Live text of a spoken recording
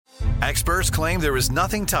Experts claim there is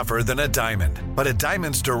nothing tougher than a diamond. But at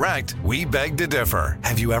Diamonds Direct, we beg to differ.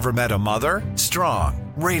 Have you ever met a mother?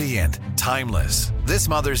 Strong, radiant, timeless. This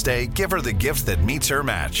Mother's Day, give her the gift that meets her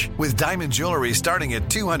match. With diamond jewelry starting at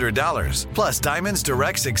 $200. Plus Diamonds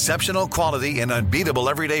Direct's exceptional quality and unbeatable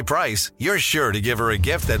everyday price, you're sure to give her a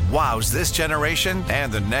gift that wows this generation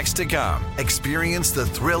and the next to come. Experience the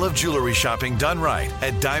thrill of jewelry shopping done right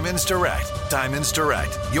at Diamonds Direct. Diamonds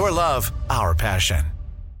Direct. Your love, our passion.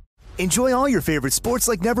 Enjoy all your favorite sports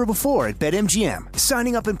like never before at BetMGM.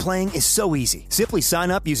 Signing up and playing is so easy. Simply sign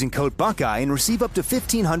up using code Buckeye and receive up to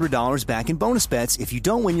 $1,500 back in bonus bets if you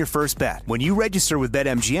don't win your first bet. When you register with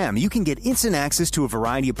BetMGM, you can get instant access to a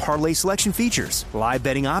variety of parlay selection features, live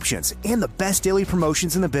betting options, and the best daily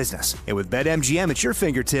promotions in the business. And with BetMGM at your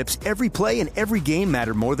fingertips, every play and every game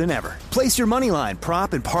matter more than ever. Place your moneyline,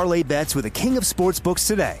 prop, and parlay bets with the king of sportsbooks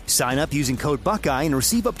today. Sign up using code Buckeye and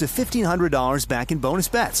receive up to $1,500 back in bonus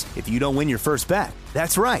bets if you don't win your first bet.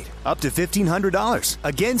 That's right, up to $1,500.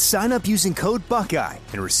 Again, sign up using code Buckeye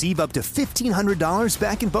and receive up to $1,500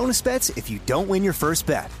 back in bonus bets if you don't win your first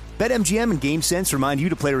bet. BetMGM and GameSense remind you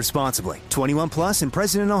to play responsibly. 21 plus and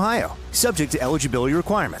present in Ohio. Subject to eligibility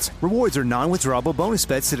requirements. Rewards are non-withdrawable bonus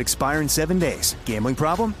bets that expire in 7 days. Gambling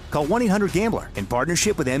problem? Call 1-800-GAMBLER in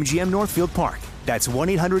partnership with MGM Northfield Park. That's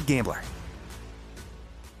 1-800-GAMBLER.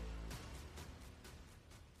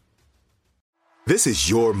 This is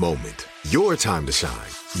your moment, your time to shine,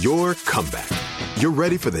 your comeback. You're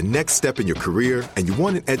ready for the next step in your career, and you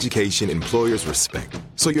want an education employers respect.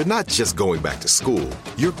 So you're not just going back to school,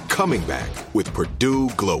 you're coming back with Purdue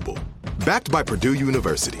Global. Backed by Purdue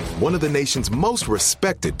University, one of the nation's most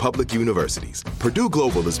respected public universities, Purdue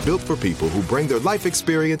Global is built for people who bring their life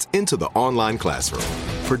experience into the online classroom.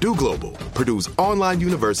 Purdue Global, Purdue's online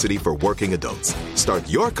university for working adults. Start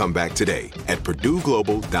your comeback today at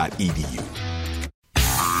purdueglobal.edu.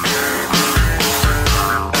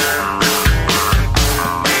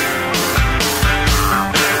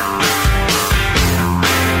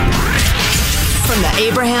 From the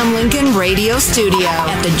Abraham Lincoln Radio Studio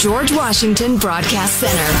at the George Washington Broadcast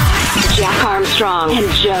Center, Jack Armstrong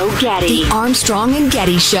and Joe Getty. The Armstrong and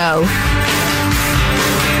Getty Show.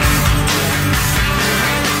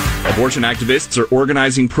 Abortion activists are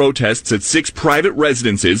organizing protests at 6 private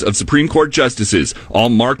residences of Supreme Court justices, all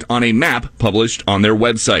marked on a map published on their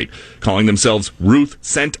website. Calling themselves Ruth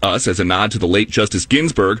Sent Us as a nod to the late Justice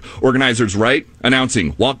Ginsburg, organizers write,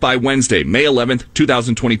 announcing Walk By Wednesday, May 11th,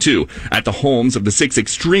 2022, at the homes of the 6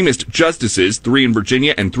 extremist justices, 3 in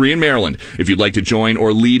Virginia and 3 in Maryland. If you'd like to join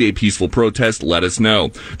or lead a peaceful protest, let us know.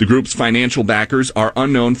 The group's financial backers are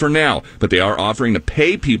unknown for now, but they are offering to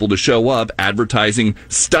pay people to show up, advertising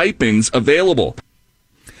stipends available.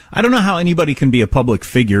 I don't know how anybody can be a public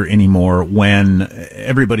figure anymore when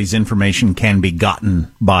everybody's information can be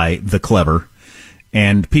gotten by the clever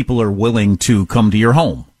and people are willing to come to your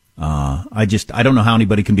home. I don't know how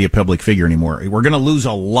anybody can be a public figure anymore. We're going to lose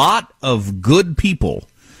a lot of good people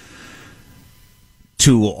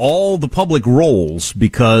to all the public roles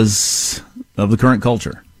because of the current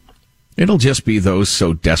culture. It'll just be those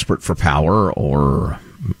so desperate for power or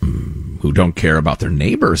who don't care about their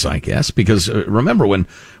neighbors, I guess, because remember when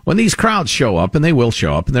these crowds show up, and they will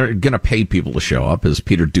show up, and they're going to pay people to show up, as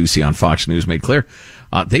Peter Doocy on Fox News made clear,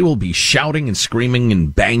 they will be shouting and screaming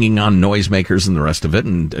and banging on noisemakers and the rest of it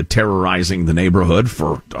and terrorizing the neighborhood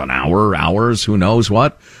for an hour, hours, who knows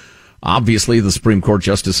what. Obviously, the Supreme Court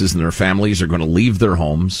justices and their families are going to leave their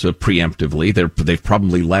homes preemptively. They've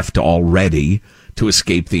probably left already to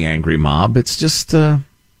escape the angry mob. It's just...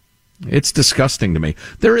 it's disgusting to me.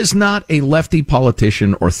 There is not a lefty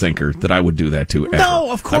politician or thinker that I would do that to ever.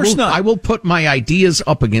 No, of course not. I will put my ideas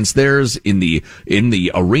up against theirs in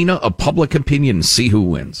the arena of public opinion and see who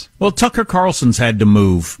wins. Well, Tucker Carlson's had to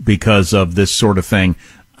move because of this sort of thing.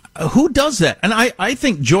 Who does that? And I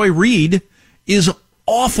think Joy Reid is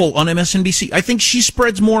awful on MSNBC. I think she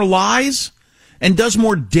spreads more lies and does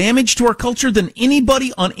more damage to our culture than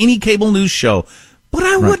anybody on any cable news show. But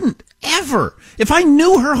I wouldn't ever. If I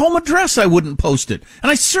knew her home address, I wouldn't post it. And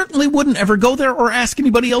I certainly wouldn't ever go there or ask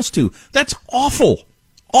anybody else to. That's awful.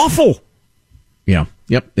 Awful. Yeah.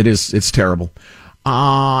 Yep. It is. It's terrible.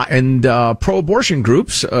 And pro-abortion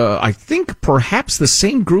groups, I think perhaps the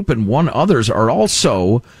same group and one others are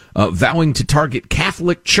also vowing to target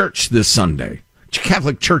Catholic Church this Sunday.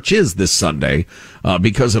 Catholic churches this Sunday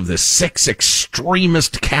because of the 6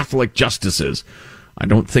 extremist Catholic justices. I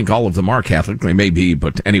don't think all of them are Catholic. They may be,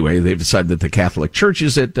 but anyway, they've decided that the Catholic Church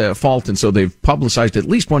is at fault, and so they've publicized at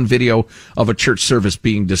least one video of a church service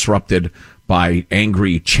being disrupted by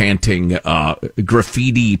angry, chanting,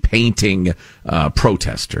 graffiti painting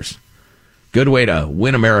protesters. Good way to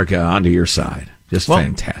win America onto your side. Just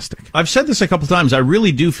fantastic. I've said this a couple times. I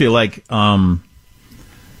really do feel like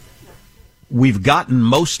we've gotten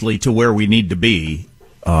mostly to where we need to be.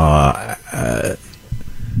 I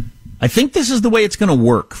think this is the way it's going to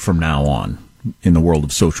work from now on in the world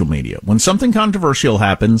of social media. When something controversial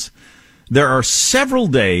happens, there are several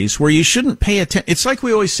days where you shouldn't pay attention. It's like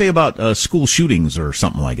we always say about school shootings or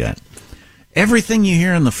something like that. Everything you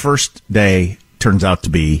hear on the first day turns out to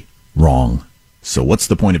be wrong. So what's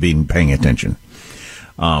the point of even paying attention?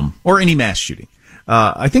 Or any mass shooting.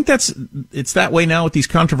 I think it's that way now with these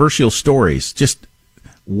controversial stories. Just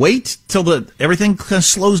wait till everything kind of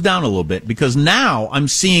slows down a little bit, because now I'm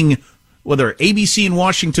seeing, whether ABC and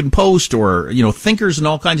Washington Post or, thinkers in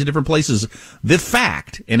all kinds of different places, the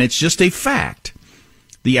fact, and it's just a fact,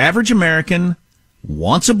 the average American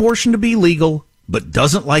wants abortion to be legal, but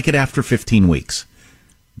doesn't like it after 15 weeks.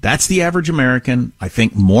 That's the average American. I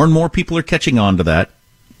think more and more people are catching on to that.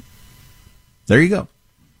 There you go.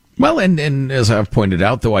 Well, and as I've pointed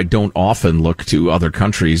out, though I don't often look to other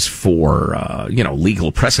countries for,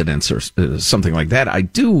 legal precedents or something like that, I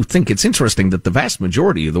do think it's interesting that the vast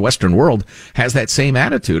majority of the Western world has that same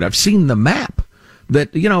attitude. I've seen the map that,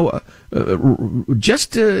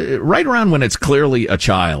 right around when it's clearly a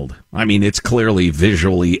child. I mean, it's clearly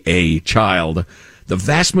visually a child. The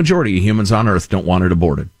vast majority of humans on Earth don't want it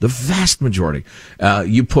aborted. The vast majority.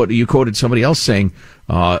 You quoted somebody else saying,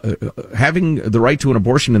 having the right to an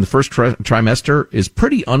abortion in the first trimester is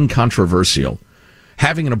pretty uncontroversial.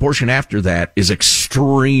 Having an abortion after that is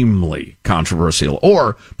extremely controversial.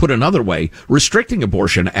 Or, put another way, restricting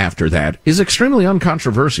abortion after that is extremely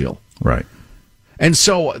uncontroversial. Right. And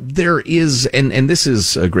so there is, and this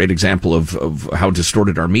is a great example of how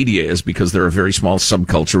distorted our media is, because they're a very small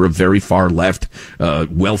subculture of very far left,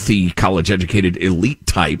 wealthy, college-educated elite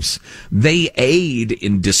types. They aid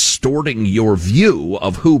in distorting your view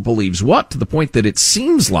of who believes what, to the point that it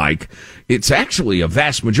seems like it's actually a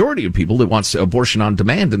vast majority of people that wants abortion on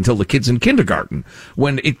demand until the kid's in kindergarten,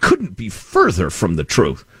 when it couldn't be further from the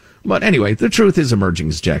truth. But anyway, the truth is emerging,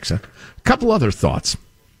 as Jack said. A couple other thoughts.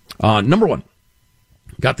 Number one.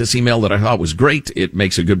 Got this email that I thought was great. It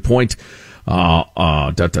makes a good point.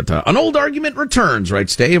 An old argument returns,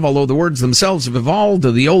 writes Dave. Although the words themselves have evolved,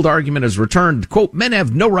 the old argument has returned. Quote, men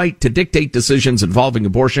have no right to dictate decisions involving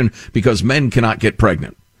abortion because men cannot get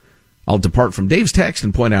pregnant. I'll depart from Dave's text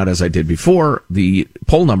and point out, as I did before, the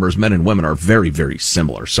poll numbers, men and women, are very, very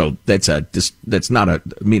similar. So that's not a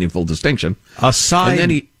meaningful distinction.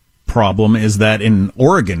 Problem is that in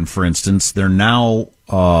Oregon, for instance, they're now...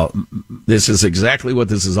 this is exactly what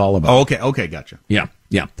this is all about. Oh, okay, gotcha. Yeah.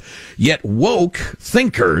 Yet woke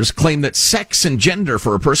thinkers claim that sex and gender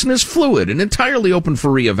for a person is fluid and entirely open for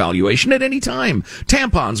reevaluation at any time.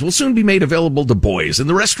 Tampons will soon be made available to boys in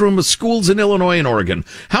the restroom of schools in Illinois and Oregon.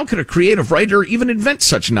 How could a creative writer even invent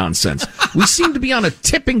such nonsense? We seem to be on a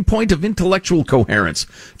tipping point of intellectual coherence.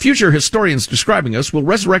 Future historians describing us will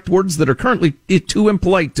resurrect words that are currently too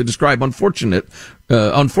impolite to describe unfortunates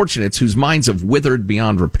whose minds have withered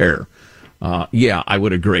beyond repair. Yeah, I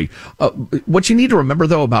would agree. What you need to remember,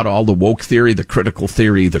 though, about all the woke theory, the critical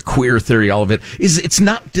theory, the queer theory, all of it, is it's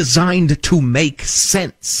not designed to make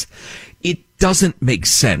sense. It doesn't make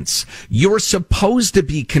sense. You're supposed to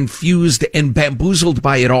be confused and bamboozled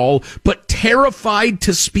by it all, but terrified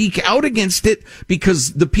to speak out against it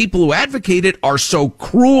because the people who advocate it are so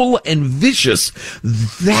cruel and vicious.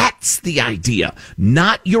 That's the idea.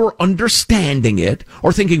 Not your understanding it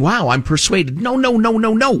or thinking, wow, I'm persuaded.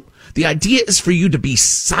 No. The idea is for you to be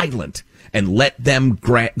silent and let them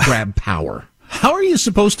grab power. How are you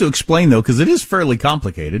supposed to explain, though, because it is fairly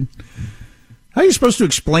complicated, how are you supposed to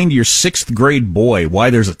explain to your 6th grade boy why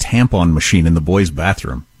there's a tampon machine in the boys'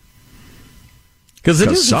 bathroom?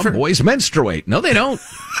 Because some boys menstruate. No, they don't.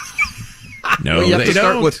 No, well, they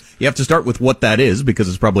don't. You have to start with what that is, because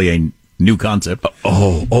it's probably a new concept.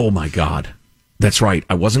 Oh my God. That's right.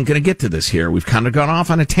 I wasn't going to get to this here. We've kind of gone off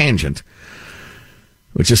on a tangent,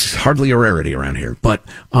 which is hardly a rarity around here. But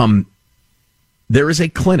there is a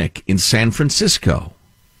clinic in San Francisco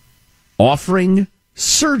offering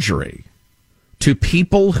surgery to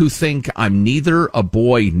people who think I'm neither a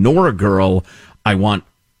boy nor a girl. I want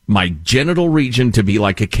my genital region to be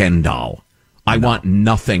like a Ken doll. I want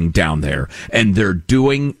nothing down there. And they're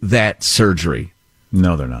doing that surgery.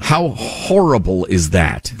 No, they're not. How horrible is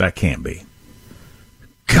that? That can't be.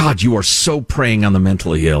 God, you are so preying on the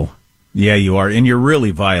mentally ill. Yeah, you are. And you're really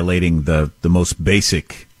violating the most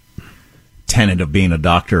basic tenet of being a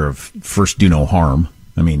doctor of first do no harm.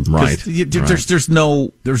 I mean, right. There's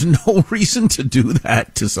no reason to do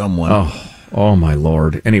that to someone. Oh my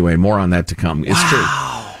Lord. Anyway, more on that to come. It's true.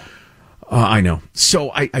 I know. So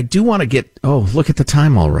I do want to get. Oh, look at the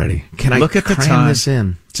time already. Can I look at the cram time? This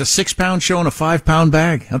in? It's a 6-pound show in a 5-pound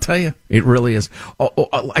bag. I'll tell you, it really is.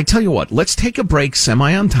 I tell you what. Let's take a break,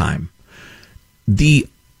 semi on time. The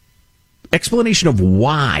explanation of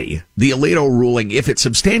why the Alito ruling, if it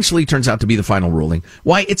substantially turns out to be the final ruling,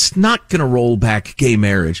 why it's not going to roll back gay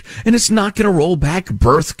marriage, and it's not going to roll back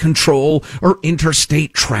birth control or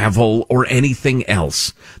interstate travel or anything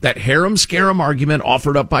else. That harem-scarum argument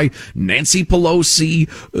offered up by Nancy Pelosi,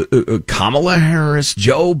 Kamala Harris,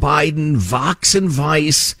 Joe Biden, Vox and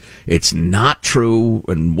Vice, it's not true,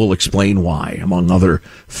 and we'll explain why, among other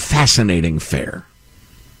fascinating fare.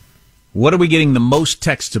 What are we getting the most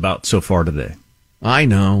texts about so far today? I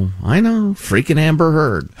know. Freaking Amber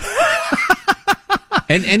Heard.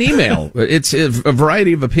 and email. It's a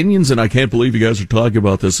variety of opinions, and I can't believe you guys are talking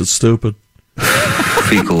about this. It's stupid.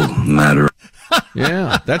 Fecal matter.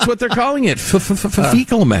 Yeah, that's what they're calling it.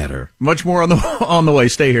 Fecal matter. Much more on the way.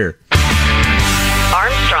 Stay here.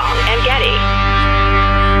 Armstrong and Getty.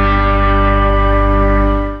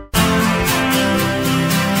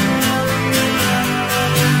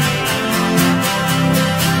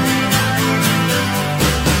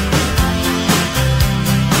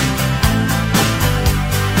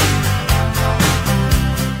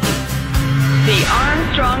 The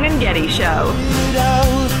Armstrong and Getty Show.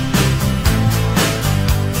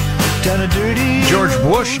 George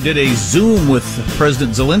Bush did a Zoom with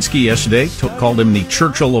President Zelensky yesterday, called him the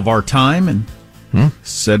Churchill of our time, and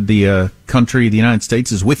said the country, the United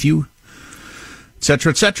States, is with you, et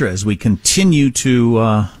cetera, as we continue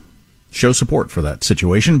to show support for that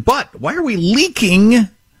situation. But why are we leaking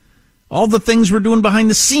all the things we're doing behind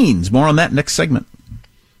the scenes? More on that next segment.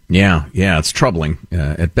 Yeah, it's troubling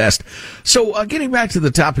at best. So getting back to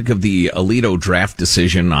the topic of the Alito draft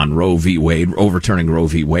decision on Roe v. Wade, overturning Roe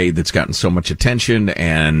v. Wade, that's gotten so much attention,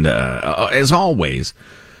 and as always,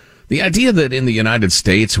 the idea that in the United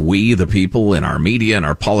States, we, the people, and our media and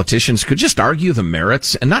our politicians could just argue the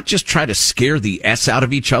merits and not just try to scare the S out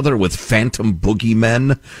of each other with phantom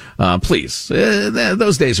boogeymen. Please,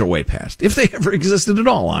 those days are way past, if they ever existed at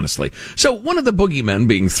all, honestly. So one of the boogeymen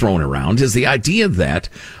being thrown around is the idea that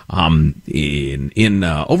in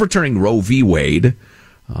overturning Roe v. Wade,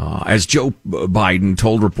 as Joe Biden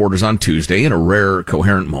told reporters on Tuesday in a rare,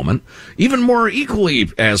 coherent moment, even more equally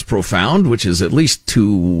as profound, which is at least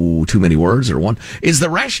too many words or one, is the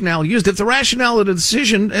rationale used. If the rationale of the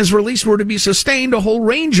decision as released were to be sustained, a whole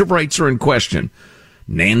range of rights are in question.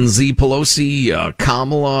 Nancy Pelosi,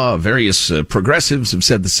 Kamala, various progressives have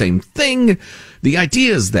said the same thing. The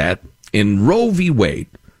idea is that in Roe v. Wade,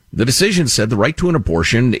 the decision said the right to an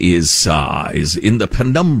abortion is in the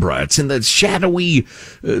penumbra. It's in the shadowy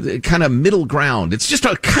kind of middle ground. It's just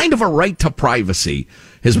a kind of a right to privacy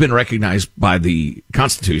has been recognized by the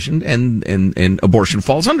Constitution, and abortion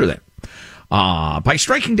falls under that. By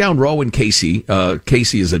striking down Roe and Casey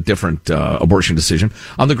is a different abortion decision,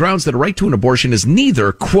 on the grounds that a right to an abortion is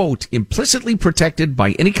neither, quote, implicitly protected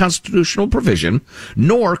by any constitutional provision,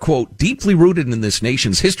 nor, quote, deeply rooted in this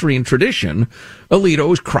nation's history and tradition,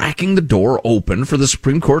 Alito is cracking the door open for the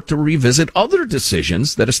Supreme Court to revisit other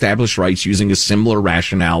decisions that establish rights using a similar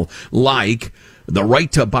rationale, like the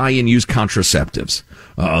right to buy and use contraceptives,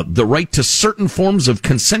 the right to certain forms of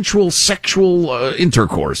consensual sexual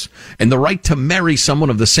intercourse, and the right to marry someone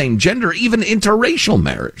of the same gender, even interracial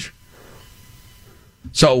marriage.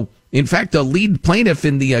 So, in fact, the lead plaintiff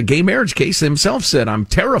in the gay marriage case himself said, I'm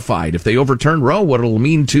terrified if they overturn Roe, what it'll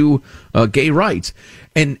mean to gay rights.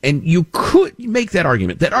 And you could make that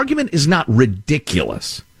argument. That argument is not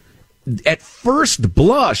ridiculous. At first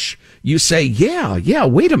blush, you say, yeah,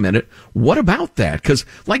 wait a minute. What about that? Because,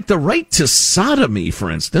 like, the right to sodomy, for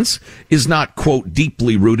instance, is not, quote,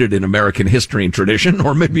 deeply rooted in American history and tradition,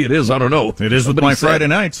 or maybe it is, I don't know. It is with my Friday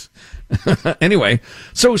nights. Anyway,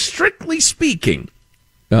 so strictly speaking,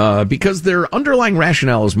 because their underlying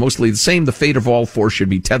rationale is mostly the same, the fate of all four should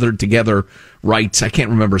be tethered together rights. I can't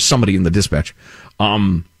remember, somebody in the dispatch.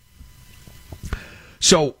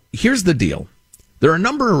 So here's the deal. There are a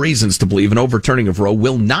number of reasons to believe an overturning of Roe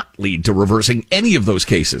will not lead to reversing any of those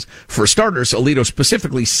cases. For starters, Alito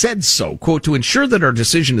specifically said so, quote, to ensure that our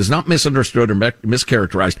decision is not misunderstood or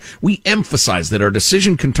mischaracterized, we emphasize that our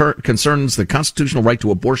decision concerns the constitutional right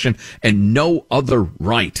to abortion and no other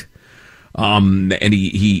right. And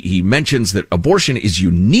he mentions that abortion is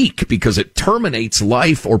unique because it terminates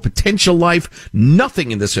life or potential life.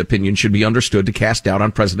 Nothing in this opinion should be understood to cast doubt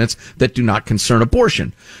on precedents that do not concern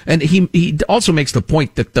abortion. And he also makes the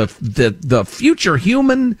point that the future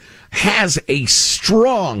human has a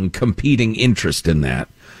strong competing interest in that.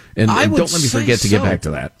 And don't let me forget to get back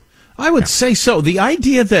to that. I would say so. The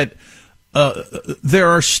idea that there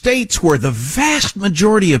are states where the vast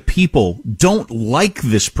majority of people don't like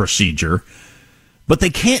this procedure, but they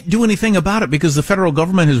can't do anything about it because the federal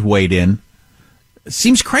government has weighed in. It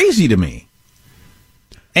seems crazy to me.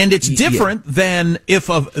 And it's different than if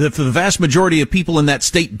the vast majority of people in that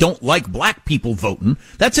state don't like black people voting.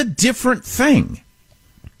 That's a different thing.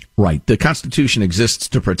 Right. The Constitution exists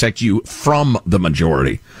to protect you from the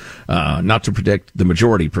majority, not to protect the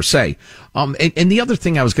majority per se. And the other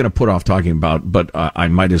thing I was going to put off talking about, but I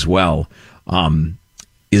might as well,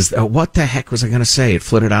 is what the heck was I going to say? It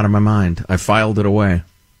flitted out of my mind. I filed it away.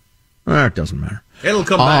 It doesn't matter. It'll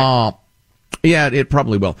come back. Yeah, it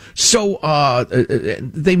probably will. So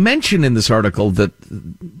they mention in this article that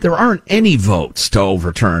there aren't any votes to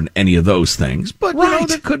overturn any of those things, but you know,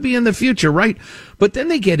 there could be in the future, right? But then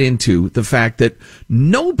they get into the fact that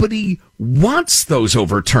nobody wants those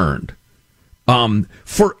overturned.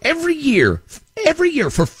 For every year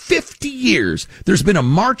for 50 years, there's been a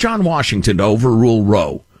march on Washington to overrule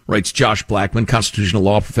Roe. Writes Josh Blackman, constitutional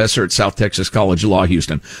law professor at South Texas College of Law,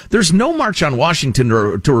 Houston. There's no march on Washington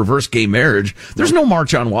to reverse gay marriage. There's no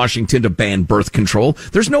march on Washington to ban birth control.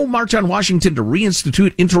 There's no march on Washington to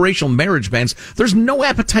reinstitute interracial marriage bans. There's no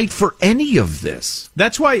appetite for any of this.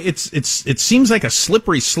 That's why it seems like a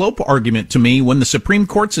slippery slope argument to me when the Supreme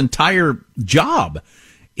Court's entire job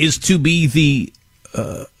is to be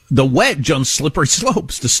the wedge on slippery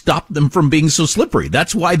slopes to stop them from being so slippery.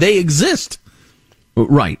 That's why they exist.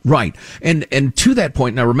 Right. And to that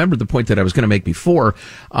point, now remember the point that I was going to make before,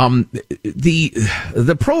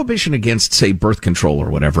 the prohibition against, say, birth control or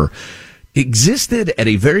whatever existed at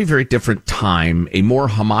a very, very different time, a more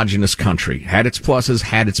homogenous country, had its pluses,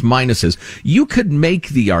 had its minuses. You could make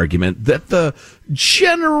the argument that the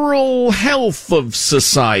general health of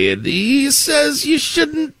society says you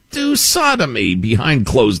shouldn't do sodomy behind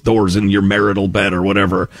closed doors in your marital bed or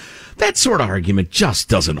whatever. That sort of argument just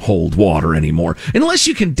doesn't hold water anymore, unless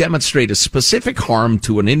you can demonstrate a specific harm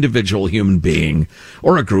to an individual human being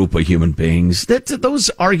or a group of human beings. Those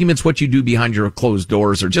arguments, what you do behind your closed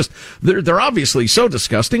doors, are just, they're obviously so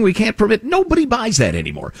disgusting, we can't permit. Nobody buys that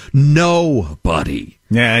anymore. Nobody.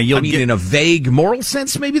 Yeah, in a vague moral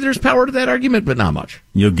sense, maybe there's power to that argument, but not much.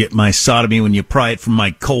 You'll get my sodomy when you pry it from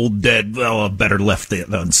my cold, dead, well, better left it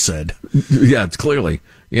unsaid. Yeah, it's clearly.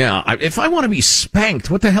 Yeah, if I want to be spanked,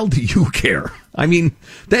 what the hell do you care? I mean,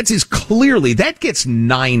 that gets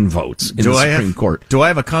 9 votes in the Supreme Court. Do I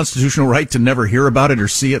have a constitutional right to never hear about it or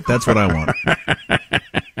see it? That's what I want.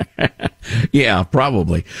 Yeah,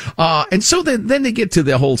 probably. And so then they get to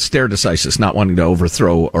the whole stare decisis, not wanting to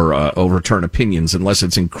overthrow or overturn opinions unless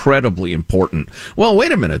it's incredibly important. Well,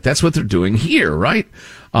 wait a minute. That's what they're doing here, right?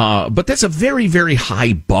 But that's a very, very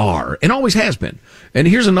high bar, and always has been. And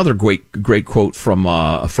here's another great quote from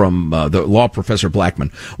the law professor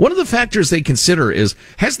Blackman. One of the factors they consider is,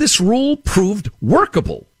 has this rule proved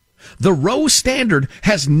workable? The Roe standard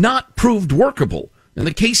has not proved workable. And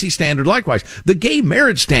the Casey standard, likewise. The gay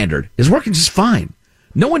marriage standard is working just fine.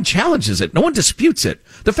 No one challenges it. No one disputes it.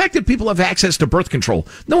 The fact that people have access to birth control,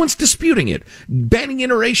 no one's disputing it. Banning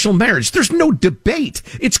interracial marriage, there's no debate.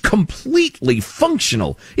 It's completely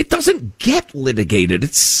functional. It doesn't get litigated.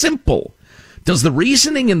 It's simple. Does the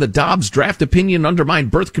reasoning in the Dobbs draft opinion undermine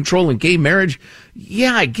birth control and gay marriage?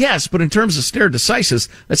 Yeah, I guess, but in terms of stare decisis,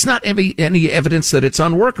 that's not any evidence that it's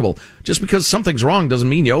unworkable. Just because something's wrong doesn't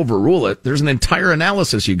mean you overrule it. There's an entire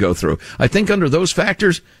analysis you go through. I think under those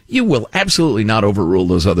factors, you will absolutely not overrule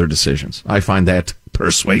those other decisions. I find that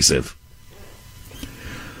persuasive.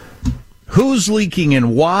 Who's leaking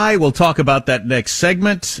and why? We'll talk about that next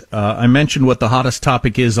segment. I mentioned what the hottest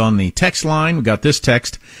topic is on the text line. We got this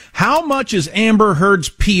text. How much is Amber Heard's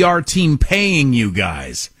PR team paying you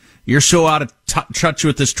guys? You're so out of touch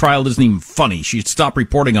with this trial, it isn't even funny. She should stop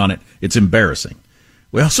reporting on it. It's embarrassing.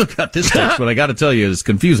 We also got this text, but I got to tell you, it's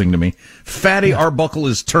confusing to me. Fatty Arbuckle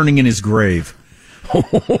is turning in his grave.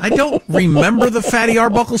 I don't remember the Fatty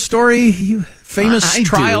Arbuckle story. Famous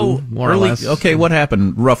trial. Do, more or less. Okay, what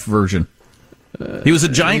happened? Rough version. He was a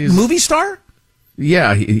giant movie star?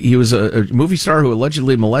 Yeah, he was a movie star who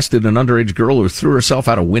allegedly molested an underage girl who threw herself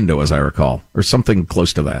out a window, as I recall, or something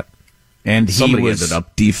close to that. And somebody ended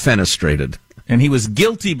up defenestrated. And he was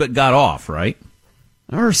guilty but got off, right?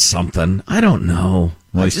 Or something. I don't know.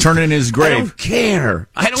 Well, he's turning in his grave.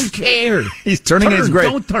 I don't care. He's turning in his grave.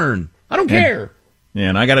 Don't turn. I don't care. Yeah,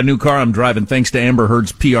 and I got a new car I'm driving thanks to Amber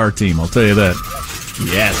Heard's PR team, I'll tell you that.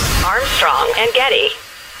 Yes. Armstrong and Getty.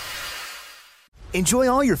 Enjoy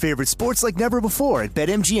all your favorite sports like never before at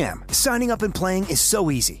BetMGM. Signing up and playing is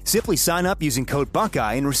so easy. Simply sign up using code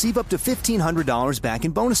Buckeye and receive up to $1,500 back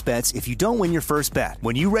in bonus bets if you don't win your first bet.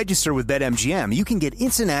 When you register with BetMGM, you can get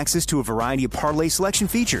instant access to a variety of parlay selection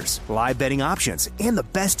features, live betting options, and the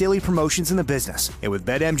best daily promotions in the business. And with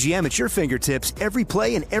BetMGM at your fingertips, every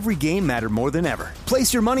play and every game matter more than ever.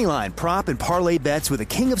 Place your moneyline, prop, and parlay bets with the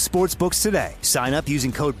king of sportsbooks today. Sign up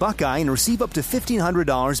using code Buckeye and receive up to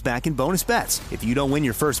 $1,500 back in bonus bets if you don't win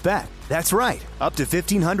your first bet. That's right, up to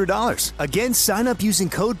 $1,500. Again, sign up using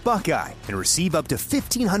code Buckeye and receive up to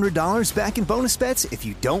 $1,500 back in bonus bets if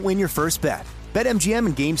you don't win your first bet. BetMGM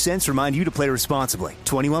and GameSense remind you to play responsibly.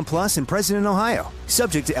 21 plus and present in Ohio.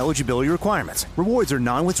 Subject to eligibility requirements. Rewards are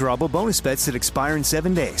non-withdrawable bonus bets that expire in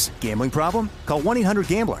 7 days. Gambling problem? Call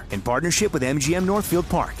 1-800-GAMBLER in partnership with MGM Northfield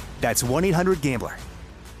Park. That's 1-800-GAMBLER.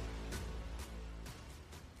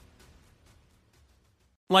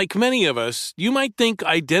 Like many of us, you might think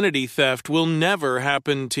identity theft will never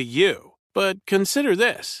happen to you. But consider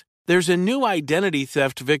this. There's a new identity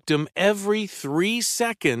theft victim every 3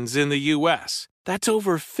 seconds in the U.S. That's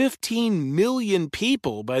over 15 million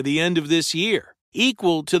people by the end of this year,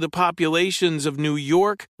 equal to the populations of New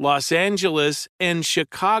York, Los Angeles, and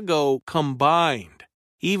Chicago combined.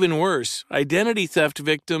 Even worse, identity theft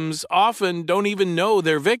victims often don't even know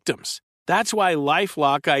they're victims. That's why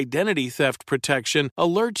LifeLock Identity Theft Protection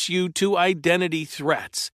alerts you to identity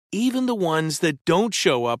threats, even the ones that don't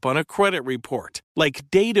show up on a credit report, like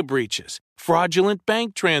data breaches, fraudulent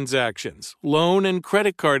bank transactions, loan and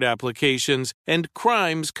credit card applications, and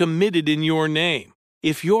crimes committed in your name.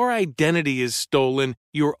 If your identity is stolen,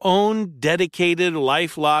 your own dedicated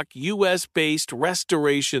LifeLock U.S.-based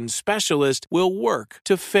restoration specialist will work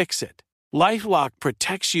to fix it. LifeLock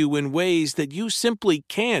protects you in ways that you simply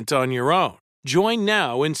can't on your own. Join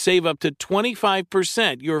now and save up to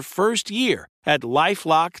 25% your first year at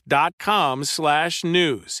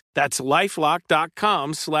LifeLock.com/news. That's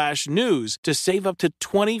LifeLock.com/news to save up to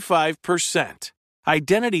 25%.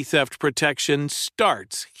 Identity theft protection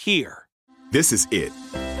starts here. This is it.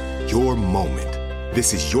 Your moment.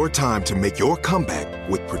 This is your time to make your comeback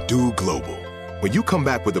with Purdue Global. When you come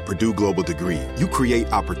back with a Purdue Global degree, you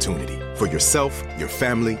create opportunity for yourself, your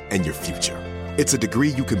family, and your future. It's a degree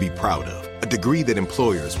you can be proud of, a degree that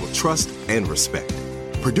employers will trust and respect.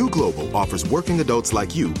 Purdue Global offers working adults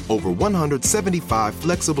like you over 175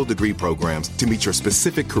 flexible degree programs to meet your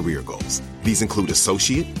specific career goals. These include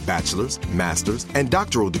associate, bachelor's, master's, and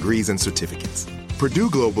doctoral degrees and certificates. Purdue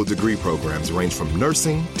Global degree programs range from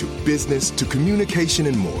nursing to business to communication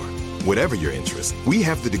and more. Whatever your interest, we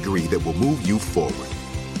have the degree that will move you forward.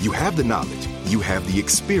 You have the knowledge, you have the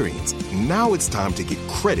experience. Now it's time to get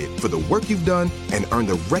credit for the work you've done and earn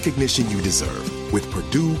the recognition you deserve with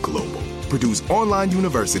Purdue Global, Purdue's online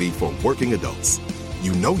university for working adults.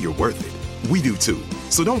 You know you're worth it. We do too.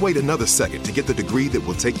 So don't wait another second to get the degree that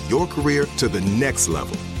will take your career to the next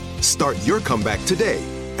level. Start your comeback today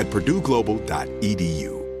at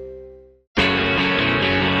purdueglobal.edu.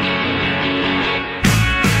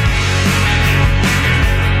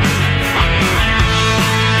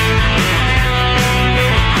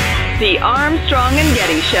 The Armstrong and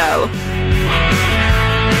Getty Show.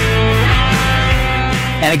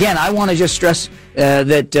 And again, I want to just stress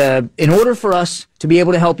that in order for us to be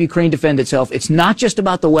able to help Ukraine defend itself, it's not just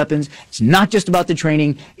about the weapons, it's not just about the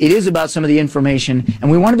training, it is about some of the information, and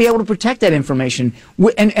we want to be able to protect that information,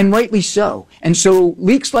 and rightly so. And so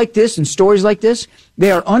leaks like this and stories like this, they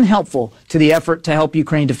are unhelpful to the effort to help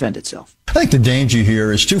Ukraine defend itself. I think the danger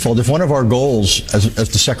here is twofold. If one of our goals, as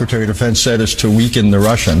the Secretary of Defense said, is to weaken the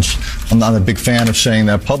Russians, I'm not a big fan of saying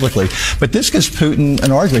that publicly, but this gives Putin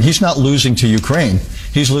an argument. He's not losing to Ukraine.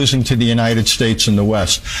 He's losing to the United States and the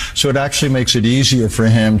West. So it actually makes it easier for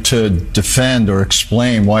him to defend or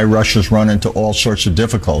explain why Russia's run into all sorts of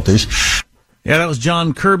difficulties. Yeah, that was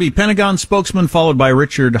John Kirby, Pentagon spokesman, followed by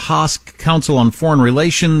Richard Haas, Counsel on Foreign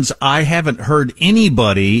Relations. I haven't heard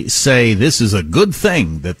anybody say this is a good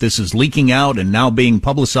thing, that this is leaking out and now being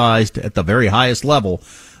publicized at the very highest level,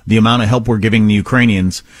 the amount of help we're giving the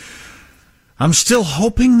Ukrainians. I'm still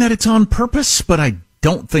hoping that it's on purpose, but I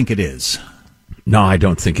don't think it is. No, I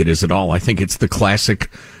don't think it is at all. I think it's the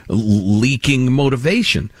classic leaking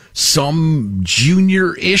motivation. Some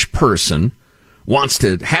junior-ish person wants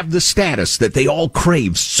to have the status that they all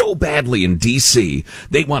crave so badly in D.C.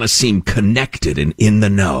 They want to seem connected and in the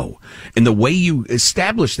know. And the way you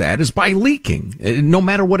establish that is by leaking, no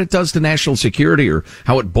matter what it does to national security or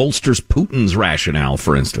how it bolsters Putin's rationale,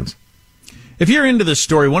 for instance. If you're into this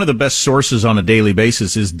story, one of the best sources on a daily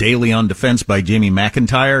basis is Daily on Defense by Jamie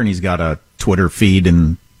McIntyre, and he's got a Twitter feed,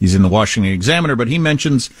 and he's in the Washington Examiner, but he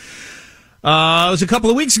mentions It was a couple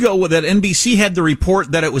of weeks ago that NBC had the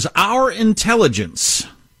report that it was our intelligence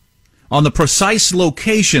on the precise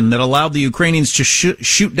location that allowed the Ukrainians to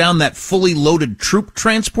shoot down that fully loaded troop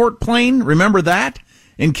transport plane. Remember that?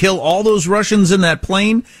 And kill all those Russians in that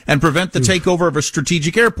plane and prevent the takeover of a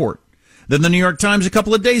strategic airport. Then the New York Times a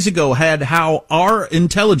couple of days ago had how our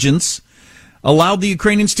intelligence allowed the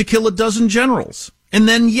Ukrainians to kill a dozen generals. And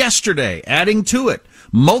then yesterday, adding to it,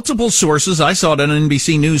 multiple sources, I saw it on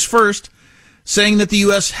NBC News first, saying that the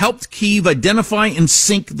U.S. helped Kyiv identify and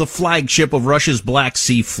sink the flagship of Russia's Black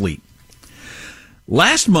Sea Fleet.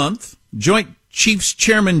 Last month, Joint Chiefs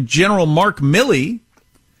Chairman General Mark Milley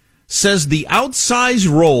says the outsized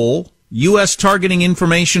role U.S. targeting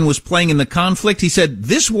information was playing in the conflict. He said,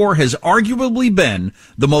 this war has arguably been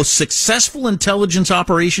the most successful intelligence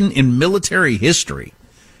operation in military history.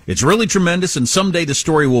 It's really tremendous, and someday the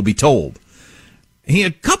story will be told. He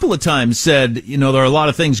a couple of times said, there are a lot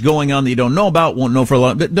of things going on that you don't know about, won't know for a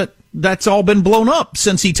long time, but that's all been blown up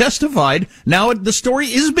since he testified. Now the story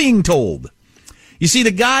is being told. You see,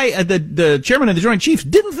 the guy, the chairman of the Joint Chiefs,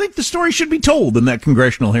 didn't think the story should be told in that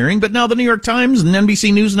congressional hearing, but now the New York Times and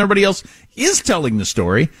NBC News and everybody else is telling the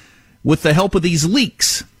story with the help of these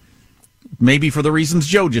leaks. Maybe for the reasons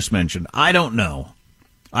Joe just mentioned. I don't know.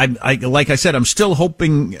 I like I said, I'm still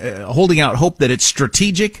holding out hope that it's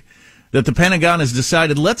strategic, that the Pentagon has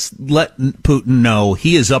decided, let's let Putin know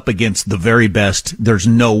he is up against the very best. There's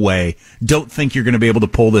no way. Don't think you're going to be able to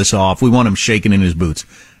pull this off. We want him shaking in his boots.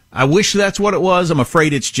 I wish that's what it was. I'm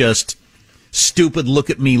afraid it's just stupid look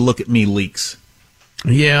at me leaks.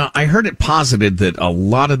 Yeah, I heard it posited that a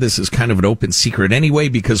lot of this is kind of an open secret anyway,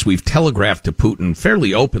 because we've telegraphed to Putin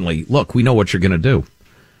fairly openly, look, we know what you're going to do.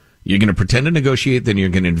 You're going to pretend to negotiate, then you're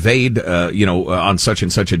going to invade, on such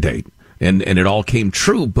and such a date. And it all came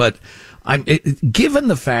true. But given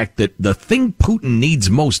the fact that the thing Putin needs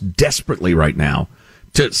most desperately right now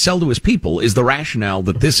to sell to his people is the rationale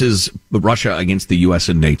that this is Russia against the U.S.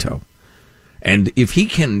 and NATO. And if he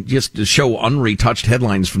can just show unretouched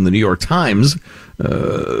headlines from the New York Times,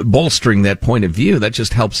 bolstering that point of view, that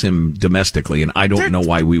just helps him domestically. And I don't know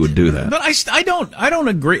why we would do that. But I don't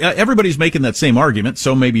agree. Everybody's making that same argument,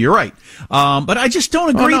 so maybe you're right. But I just don't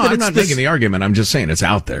agree that I'm not making the argument. I'm just saying it's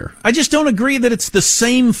out there. I just don't agree that it's the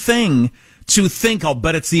same thing to think, I'll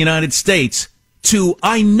bet it's the United States, to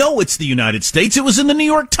I know it's the United States. It was in the New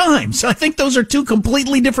York Times. I think those are two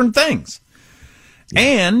completely different things.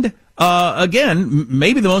 And again,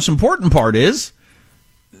 maybe the most important part is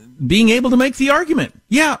being able to make the argument.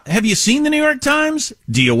 Yeah, have you seen the New York Times?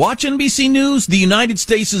 Do you watch NBC News? The United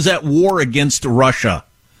States is at war against Russia.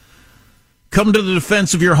 Come to the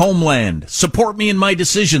defense of your homeland. Support me in my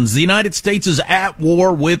decisions. The United States is at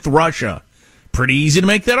war with Russia. Pretty easy to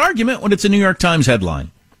make that argument when it's a New York Times headline.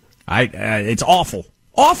 It's awful.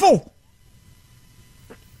 Awful.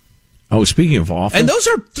 Oh, speaking of awful. And those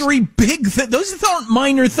are three big things. Those aren't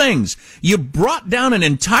minor things. You brought down an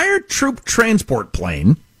entire troop transport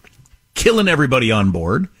plane, killing everybody on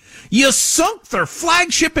board. You sunk their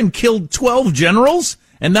flagship and killed 12 generals,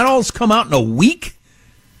 and that all's come out in a week?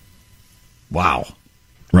 Wow.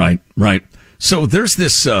 Right. So there's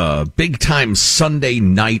this big-time Sunday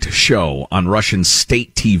night show on Russian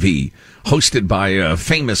state TV, hosted by a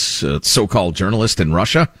famous so-called journalist in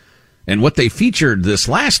Russia. And what they featured this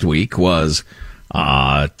last week was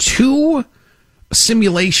 2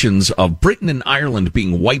 simulations of Britain and Ireland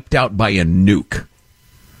being wiped out by a nuke.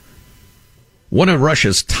 One of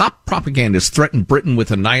Russia's top propagandists threatened Britain with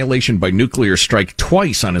annihilation by nuclear strike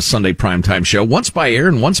twice on his Sunday primetime show, once by air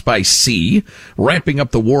and once by sea, ramping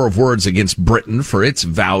up the war of words against Britain for its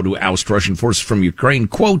vow to oust Russian forces from Ukraine.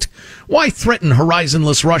 Quote, why threaten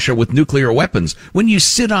horizonless Russia with nuclear weapons when you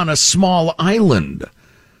sit on a small island?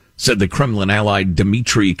 Said the Kremlin-allied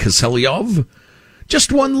Dmitry Kiselyov.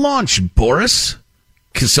 Just one launch, Boris,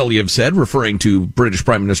 Kiselyov said, referring to British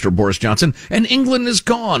Prime Minister Boris Johnson, and England is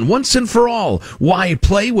gone once and for all. Why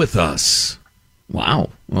play with us?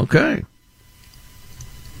 Wow. Okay.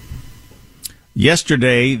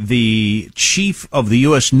 Yesterday, the chief of the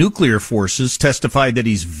U.S. nuclear forces testified that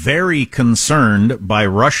he's very concerned by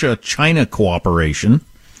Russia-China cooperation,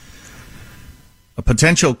 a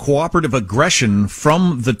potential cooperative aggression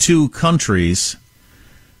from the two countries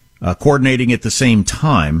coordinating at the same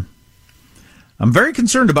time. I'm very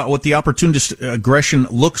concerned about what the opportunist aggression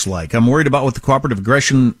looks like. I'm worried about what the cooperative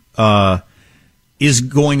aggression is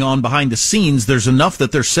going on behind the scenes. There's enough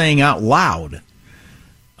that they're saying out loud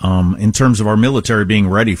in terms of our military being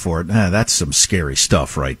ready for it. That's some scary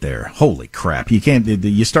stuff right there. Holy crap.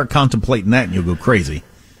 You start contemplating that and you'll go crazy.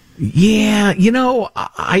 Yeah,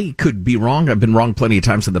 I could be wrong. I've been wrong plenty of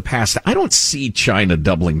times in the past. I don't see China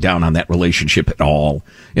doubling down on that relationship at all.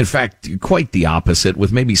 In fact, quite the opposite,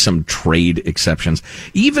 with maybe some trade exceptions.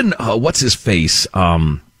 Even, what's his face,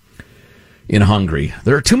 in Hungary.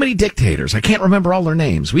 There are too many dictators. I can't remember all their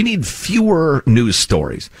names. We need fewer news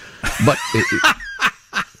stories. But,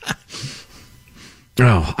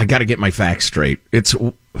 I got to get my facts straight.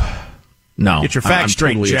 No. Get your facts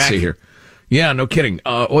straight, totally Jack. at sea here. Yeah, no kidding.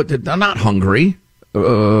 Not Hungary,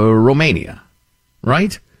 Romania,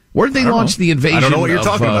 right? Where did they launch the invasion? I don't know what you're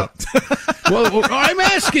talking about. Well, I'm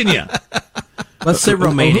asking you. Let's say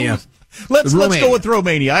Romania. Let's go with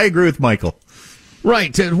Romania. I agree with Michael.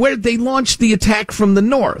 Right. Where they launched the attack from the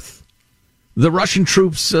north. The Russian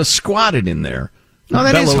troops squatted in there. No,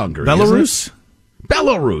 that is Hungary. Belarus?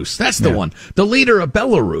 Belarus. That's the one. The leader of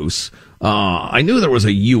Belarus. I knew there was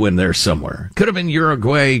a U in there somewhere. Could have been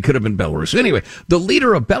Uruguay, could have been Belarus. Anyway, the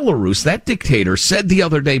leader of Belarus, that dictator, said the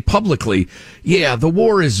other day publicly, the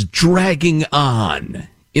war is dragging on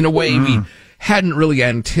in a way we hadn't really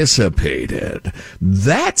anticipated.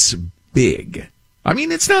 That's big. I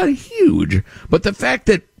mean, it's not huge, but the fact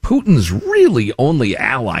that Putin's really only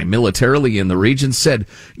ally militarily in the region said,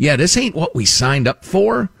 this ain't what we signed up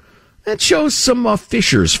for, that shows some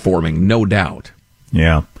fissures forming, no doubt.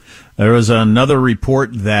 Yeah. There was another report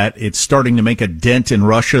that it's starting to make a dent in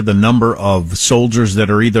Russia, the number of soldiers that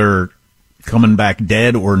are either coming back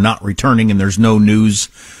dead or not returning, and there's no news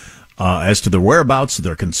as to their whereabouts.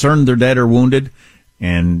 They're concerned they're dead or wounded.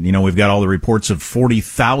 And, we've got all the reports of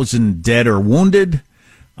 40,000 dead or wounded.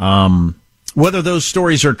 Whether those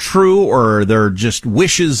stories are true or they're just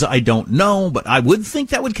wishes, I don't know, but I would think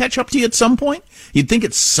that would catch up to you at some point. You'd think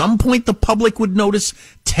at some point the public would notice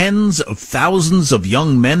tens of thousands of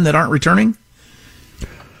young men that aren't returning.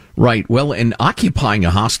 Right. Well, and occupying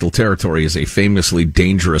a hostile territory is a famously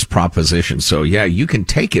dangerous proposition. So, you can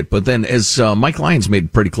take it. But then, as Mike Lyons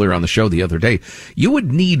made pretty clear on the show the other day, you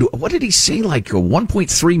would need, what did he say, like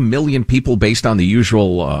 1.3 million people based on the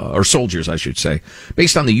usual, or soldiers, I should say,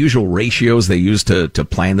 based on the usual ratios they use to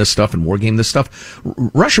plan this stuff and war game this stuff.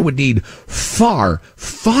 Russia would need far,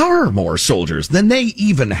 far more soldiers than they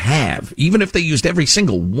even have, even if they used every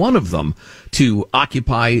single one of them to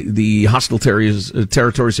occupy the hostile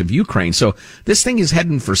territories of Ukraine. So this thing is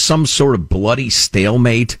heading for some sort of bloody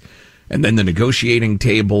stalemate, and then the negotiating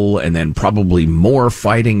table, and then probably more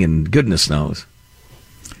fighting, and goodness knows.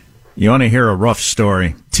 You want to hear a rough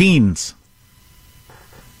story? Teens.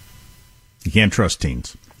 You can't trust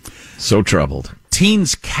teens. So troubled.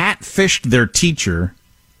 Teens catfished their teacher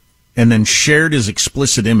and then shared his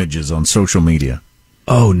explicit images on social media.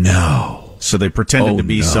 Oh, no. So they pretended to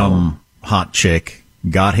be some hot chick,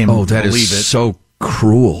 got him to believe it. Oh, that is so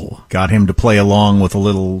cruel. Got him to play along with a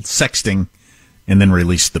little sexting, and then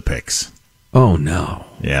released the pics. Oh, no.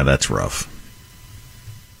 Yeah, that's rough.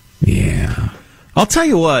 Yeah. I'll tell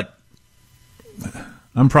you what,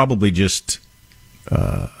 I'm probably just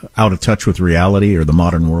out of touch with reality or the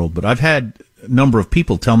modern world, but I've had a number of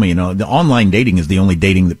people tell me, the online dating is the only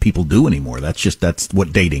dating that people do anymore. That's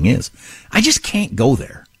what dating is. I just can't go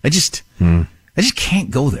there. I just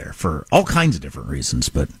can't go there for all kinds of different reasons,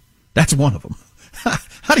 but that's one of them.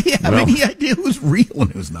 How do you have any idea who's real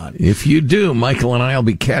and who's not? If you do, Michael and I will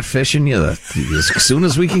be catfishing you as soon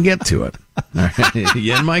as we can get to it. All right.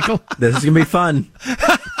 You in, Michael? This is going to be fun.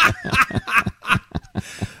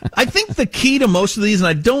 I think the key to most of these, and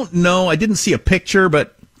I don't know, I didn't see a picture,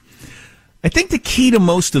 but I think the key to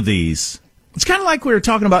most of these, it's kind of like we were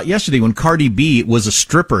talking about yesterday when Cardi B was a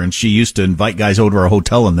stripper and she used to invite guys over to our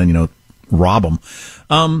hotel and then, rob them.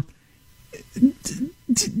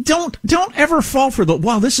 Don't ever fall for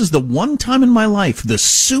this is the one time in my life the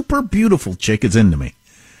super beautiful chick is into me.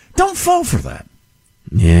 Don't fall for that.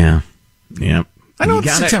 Yeah. Yeah. I know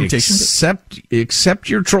it's a temptation. Accept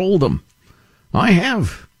your trolldom. I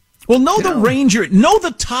have. Well, know the range. Know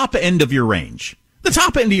the top end of your range. The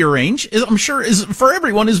top end of your range is, I'm sure, is for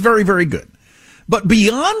everyone is very, very good. But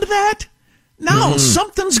beyond that,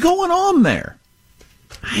 something's going on there.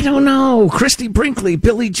 I don't know. Christy Brinkley,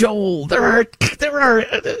 Billy Joel. There are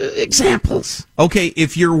examples. Okay,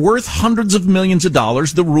 if you're worth hundreds of millions of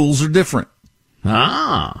dollars, the rules are different.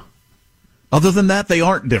 Ah. Other than that, they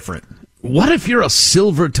aren't different. What if you're a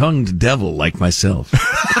silver-tongued devil like myself?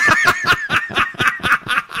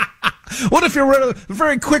 What if you're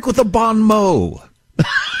very quick with a bon mot?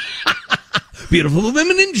 Beautiful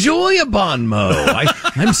women enjoy a bon mot.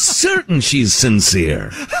 I'm certain she's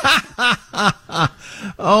sincere.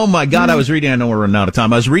 Oh, my God. I was reading, I know we're running out of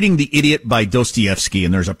time. I was reading The Idiot by Dostoevsky,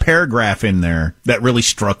 and there's a paragraph in there that really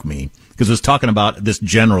struck me because it was talking about this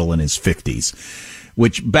general in his 50s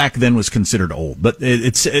which back then was considered old. But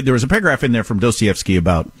there was a paragraph in there from Dostoevsky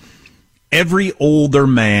about every older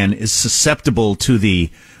man is susceptible to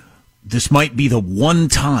this might be the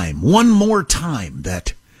one more time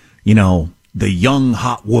that, the young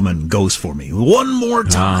hot woman goes for me. One more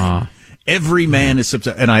time. Every man is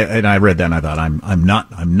susceptible. And I read that and I thought, I'm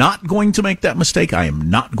not going to make that mistake. I am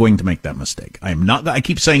not going to make that mistake. I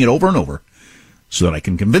keep saying it over and over so that I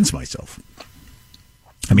can convince myself.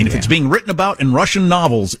 I mean, if it's being written about in Russian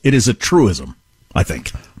novels, it is a truism, I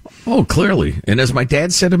think. Oh, clearly. And as my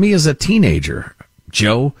dad said to me as a teenager,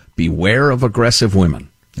 Joe, beware of aggressive women.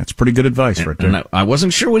 That's pretty good advice right there. And I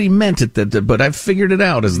wasn't sure what he meant, but I've figured it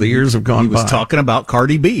out as the years have gone by. He was talking about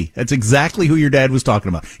Cardi B. That's exactly who your dad was talking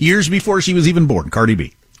about. Years before she was even born, Cardi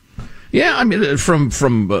B. Yeah, I mean, from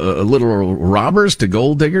little robbers to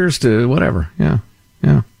gold diggers to whatever. Yeah.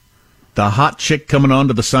 The hot chick coming on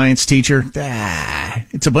to the science teacher.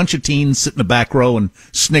 It's a bunch of teens sit in the back row and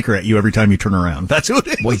snicker at you every time you turn around. That's who it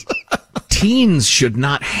is. Wait, teens should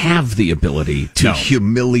not have the ability to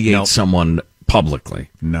humiliate someone publicly.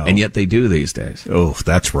 No. And yet they do these days. Oh,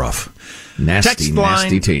 that's rough.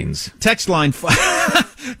 Nasty teens. Text line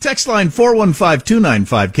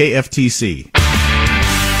 415-295-KFTC.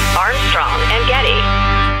 Armstrong and Getty.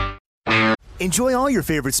 Enjoy all your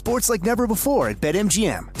favorite sports like never before at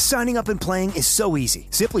BetMGM. Signing up and playing is so easy.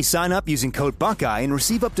 Simply sign up using code Buckeye and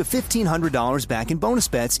receive up to $1,500 back in bonus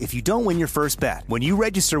bets if you don't win your first bet. When you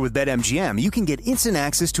register with BetMGM, you can get instant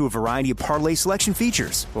access to a variety of parlay selection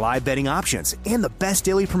features, live betting options, and the best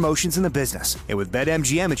daily promotions in the business. And with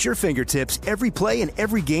BetMGM at your fingertips, every play and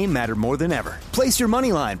every game matter more than ever. Place your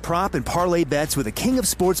moneyline, prop, and parlay bets with the king of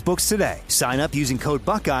sportsbooks today. Sign up using code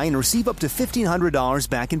Buckeye and receive up to $1,500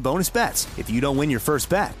 back in bonus bets if you don't win your first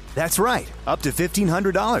bet. That's right, up to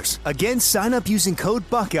 $1,500. Again, sign up using code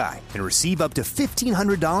Buckeye and receive up to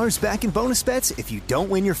 $1,500 back in bonus bets if you don't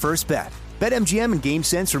win your first bet. BetMGM and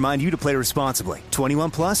GameSense remind you to play responsibly.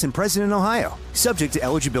 21 plus and present in Ohio. Subject to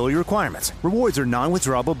eligibility requirements. Rewards are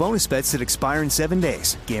non-withdrawable bonus bets that expire in 7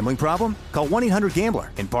 days. Gambling problem? Call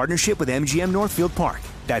 1-800-GAMBLER in partnership with MGM Northfield Park.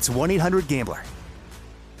 That's 1-800-GAMBLER.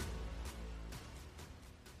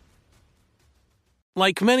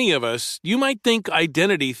 Like many of us, you might think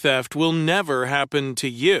identity theft will never happen to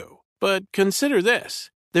you. But consider this.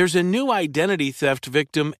 There's a new identity theft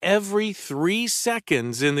victim every 3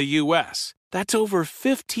 seconds in the U.S. That's over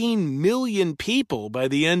 15 million people by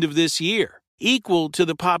the end of this year, equal to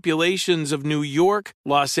the populations of New York,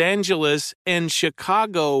 Los Angeles, and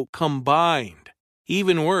Chicago combined.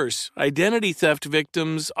 Even worse, identity theft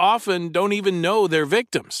victims often don't even know they're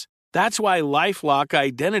victims. That's why LifeLock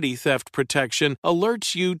Identity Theft Protection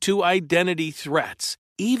alerts you to identity threats,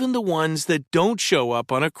 even the ones that don't show up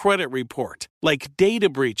on a credit report, like data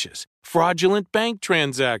breaches, fraudulent bank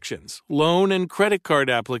transactions, loan and credit card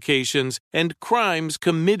applications, and crimes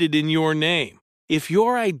committed in your name. If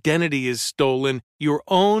your identity is stolen, your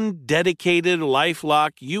own dedicated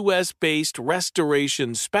LifeLock U.S.-based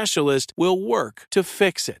restoration specialist will work to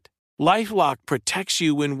fix it. LifeLock protects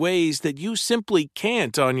you in ways that you simply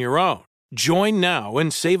can't on your own. Join now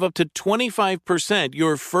and save up to 25%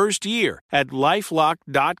 your first year at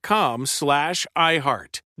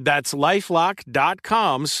LifeLock.com/iHeart. That's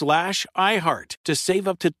LifeLock.com/iHeart to save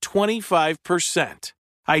up to 25%.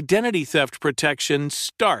 Identity theft protection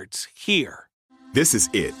starts here. This is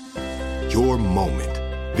it. Your moment.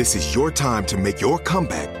 This is your time to make your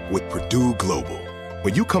comeback with Purdue Global.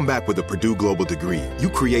 When you come back with a Purdue Global degree, you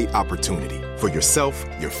create opportunity for yourself,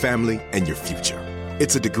 your family, and your future.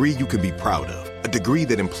 It's a degree you can be proud of, a degree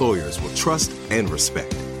that employers will trust and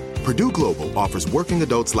respect. Purdue Global offers working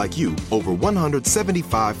adults like you over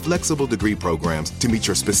 175 flexible degree programs to meet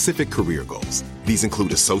your specific career goals. These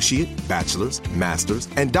include associate, bachelor's, master's,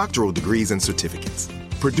 and doctoral degrees and certificates.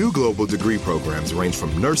 Purdue Global degree programs range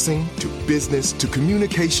from nursing to business to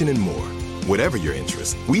communication and more. Whatever your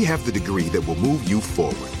interest, we have the degree that will move you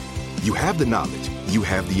forward. You have the knowledge, you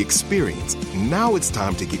have the experience. Now it's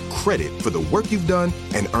time to get credit for the work you've done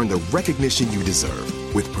and earn the recognition you deserve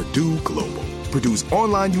with Purdue Global, Purdue's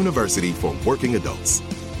online university for working adults.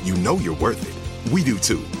 You know you're worth it. We do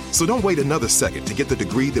too. So don't wait another second to get the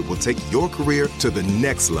degree that will take your career to the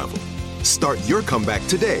next level. Start your comeback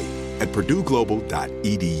today at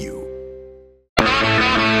purdueglobal.edu.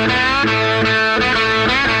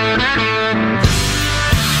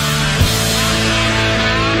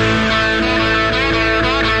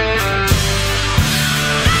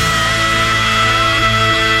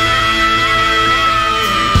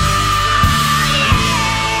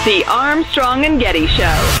 The Armstrong and Getty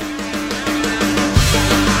Show.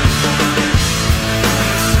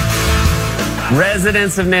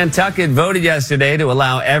 Residents of Nantucket voted yesterday to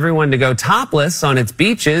allow everyone to go topless on its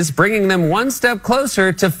beaches, bringing them one step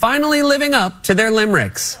closer to finally living up to their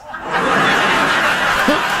limericks.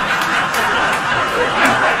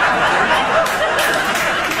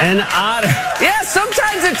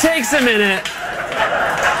 Sometimes it takes a minute.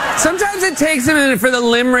 Sometimes it takes a minute for the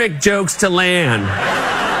limerick jokes to land.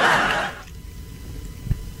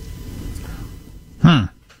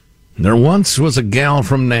 There once was a gal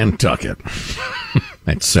from Nantucket,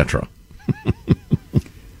 etc.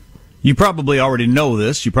 You probably already know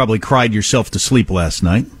this. You probably cried yourself to sleep last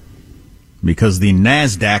night because the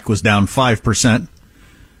NASDAQ was down 5%,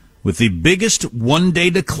 with the biggest one-day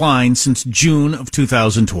decline since June of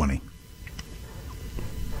 2020.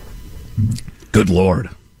 Good Lord.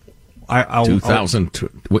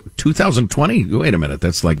 2020? Wait a minute.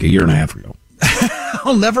 That's like a year and a half ago.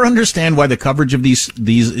 I'll never understand why the coverage of these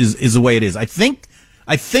is the way it is. I think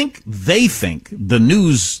the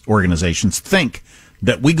news organizations think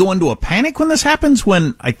that we go into a panic when this happens,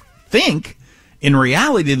 when I think in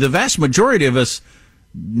reality the vast majority of us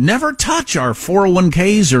never touch our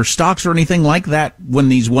 401ks or stocks or anything like that when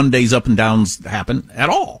these one days up and downs happen at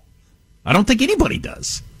all. I don't think anybody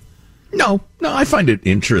does. No, I find it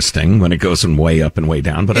interesting when it goes way up and way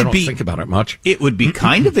down, but I don't think about it much. It would be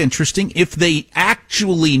kind of interesting if they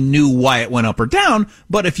actually knew why it went up or down,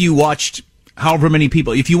 but if you watched however many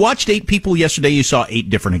people, if you watched 8 people yesterday, you saw 8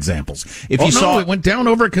 different examples. If you saw it went down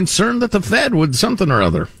over concern that the Fed would something or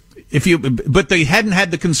other. But they hadn't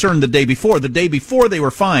had the concern the day before. The day before they were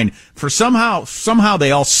fine. For somehow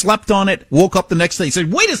they all slept on it, woke up the next day,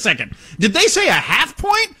 said, wait a second, did they say a half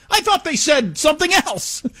point? I thought they said something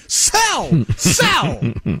else. Sell!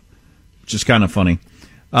 Which is kind of funny.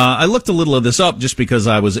 I looked a little of this up just because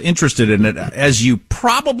I was interested in it. As you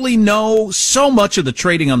probably know, so much of the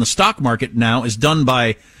trading on the stock market now is done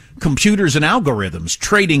by computers and algorithms,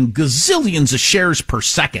 trading gazillions of shares per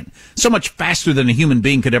second, so much faster than a human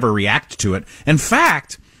being could ever react to it. In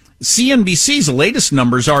fact, CNBC's latest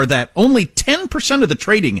numbers are that only 10% of the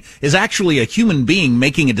trading is actually a human being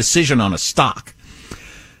making a decision on a stock.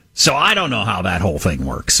 So I don't know how that whole thing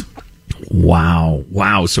works. Wow.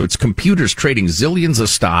 So it's computers trading zillions of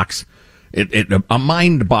stocks at a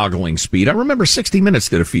mind-boggling speed. I remember 60 Minutes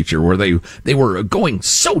did a feature where they were going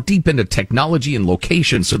so deep into technology and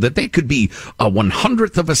location so that they could be a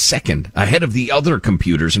 100th of a second ahead of the other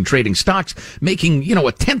computers and trading stocks, making,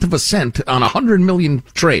 a tenth of a cent on 100 million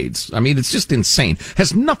trades. I mean, it's just insane.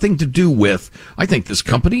 Has nothing to do with, I think this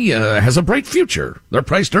company has a bright future. Their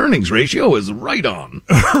price-to-earnings ratio is right on.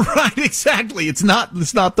 Right, exactly. It's not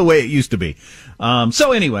the way it used to be.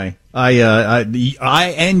 So anyway,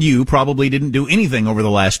 I and you probably didn't do anything over the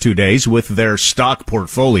last 2 days with their stock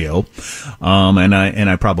portfolio. And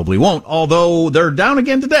I probably won't, although they're down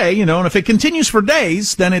again today, and if it continues for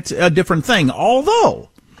days, then it's a different thing. Although,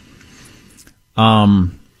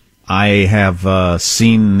 I have,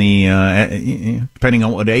 seen depending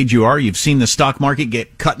on what age you are, you've seen the stock market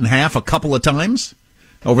get cut in half a couple of times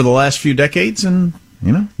over the last few decades. And,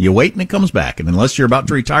 you wait and it comes back. And unless you're about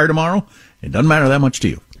to retire tomorrow, it doesn't matter that much to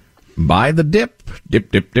you. Buy the dip.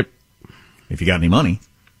 Dip. If you got any money.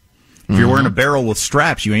 If you're wearing a barrel with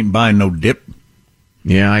straps, you ain't buying no dip.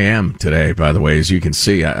 Yeah, I am today, by the way. As you can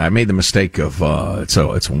see, I made the mistake of, it's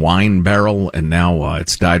a wine barrel, and now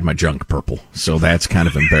it's dyed my junk purple. So that's kind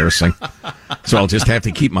of embarrassing. So I'll just have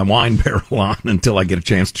to keep my wine barrel on until I get a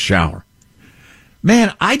chance to shower.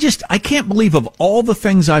 Man, I can't believe of all the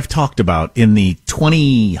things I've talked about in the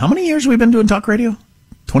how many years have we been doing talk radio?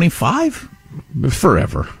 25?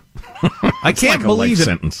 Forever. I can't believe it.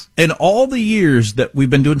 Sentence. In all the years that we've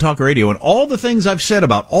been doing talk radio and all the things I've said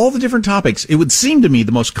about all the different topics, it would seem to me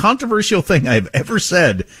the most controversial thing I've ever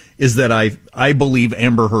said is that I believe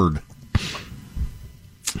Amber Heard,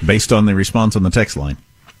 based on the response on the text line.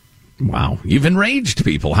 Wow. You've enraged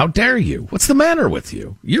people. How dare you? What's the matter with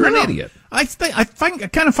you? You're an idiot. I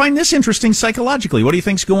kind of find this interesting psychologically. What do you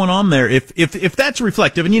think's going on there? If that's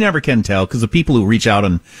reflective, and you never can tell because the people who reach out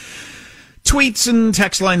on tweets and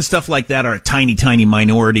text lines, stuff like that, are a tiny, tiny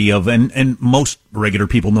minority of, and most regular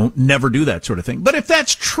people never do that sort of thing. But if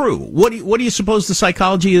that's true, what do you suppose the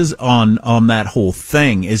psychology is on that whole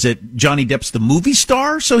thing? Is it Johnny Depp's the movie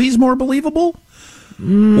star, so he's more believable?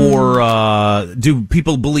 Or do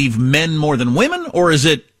people believe men more than women? Or is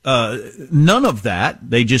it none of that?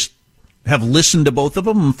 They just have listened to both of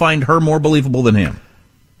them and find her more believable than him.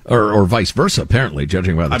 Or vice versa, apparently,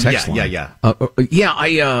 judging by the text line.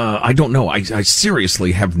 I don't know. I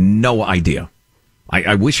seriously have no idea.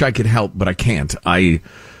 I wish I could help, but I can't.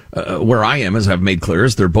 where I am, as I've made clear,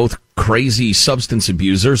 is they're both crazy substance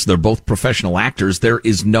abusers. They're both professional actors. There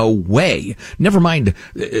is no way, never mind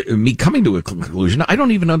me coming to a conclusion. I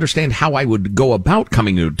don't even understand how I would go about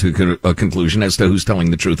coming to a conclusion as to who's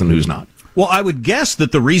telling the truth and who's not. Well, I would guess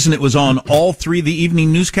that the reason it was on all three of the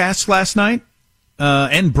evening newscasts last night,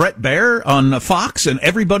 and Brett Baer on Fox, and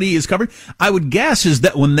everybody is covering, I would guess is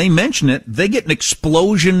that when they mention it, they get an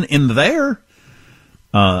explosion in their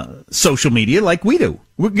social media like we do.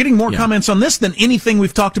 We're getting more comments on this than anything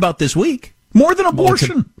we've talked about this week. More than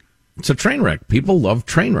abortion. Well, it's a train wreck. People love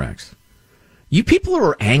train wrecks. You people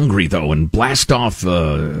are angry, though, and blast off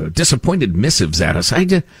disappointed missives at us.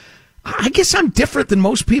 I guess I'm different than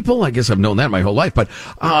most people. I guess I've known that my whole life. But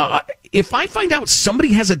if I find out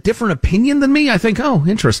somebody has a different opinion than me, I think, oh,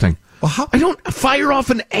 interesting. Well, I don't fire off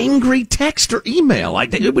an angry text or email.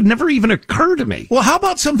 It would never even occur to me. Well, how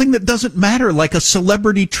about something that doesn't matter, like a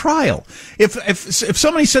celebrity trial? If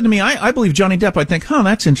somebody said to me, I believe Johnny Depp, I'd think,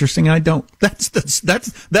 that's interesting. I don't. That's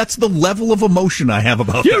the level of emotion I have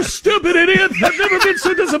about You that. stupid idiot! I've never been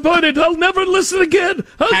so disappointed. I'll never listen again.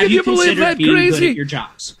 How can you believe that crazy? Good at your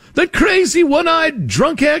jobs? That crazy one-eyed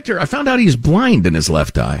drunk actor. I found out he's blind in his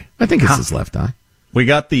left eye. I think it's his left eye. We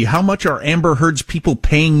got the how much are Amber Heard's people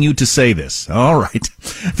paying you to say this? All right.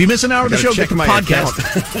 If you miss an hour of the show, get the podcast.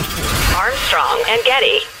 Armstrong and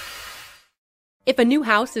Getty. If a new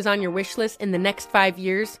house is on your wish list in the next 5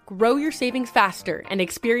 years, grow your savings faster and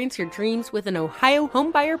experience your dreams with an Ohio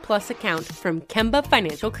Homebuyer Plus account from Kemba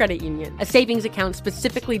Financial Credit Union. A savings account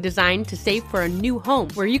specifically designed to save for a new home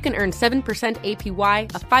where you can earn 7% APY,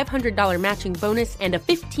 a $500 matching bonus, and a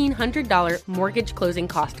 $1,500 mortgage closing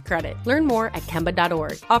cost credit. Learn more at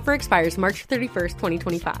Kemba.org. Offer expires March 31st,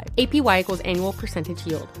 2025. APY equals annual percentage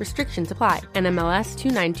yield. Restrictions apply. NMLS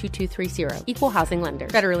 292230. Equal housing lender.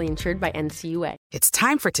 Federally insured by NCUA. It's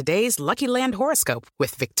time for today's Lucky Land horoscope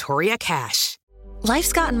with Victoria Cash.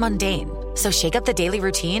 Life's gotten mundane, so shake up the daily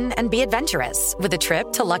routine and be adventurous with a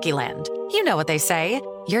trip to Lucky Land. You know what they say,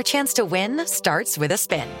 your chance to win starts with a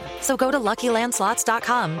spin. So go to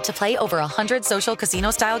LuckyLandSlots.com to play over 100 social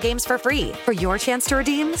casino-style games for free for your chance to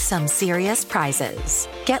redeem some serious prizes.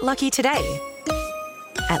 Get lucky today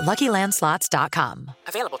at LuckyLandSlots.com.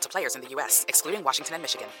 Available to players in the U.S., excluding Washington and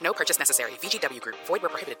Michigan. No purchase necessary. VGW Group. Void where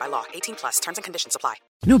prohibited by law. 18 plus. Terms and conditions apply.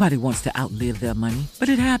 Nobody wants to outlive their money, but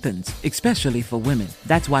it happens, especially for women.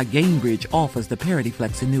 That's why GameBridge offers the Parity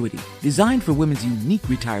Flex annuity, designed for women's unique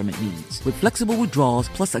retirement needs, with flexible withdrawals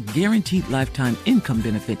plus a guaranteed lifetime income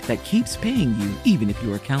benefit that keeps paying you even if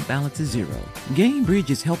your account balance is zero. GameBridge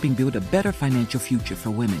is helping build a better financial future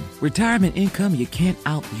for women. Retirement income you can't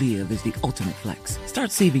outlive is the ultimate flex.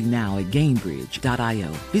 Start saving now at GameBridge.io.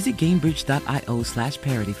 Visit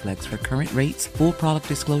GameBridge.io/ParityFlex for current rates, full product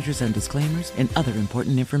disclosures and disclaimers, and other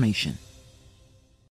important information.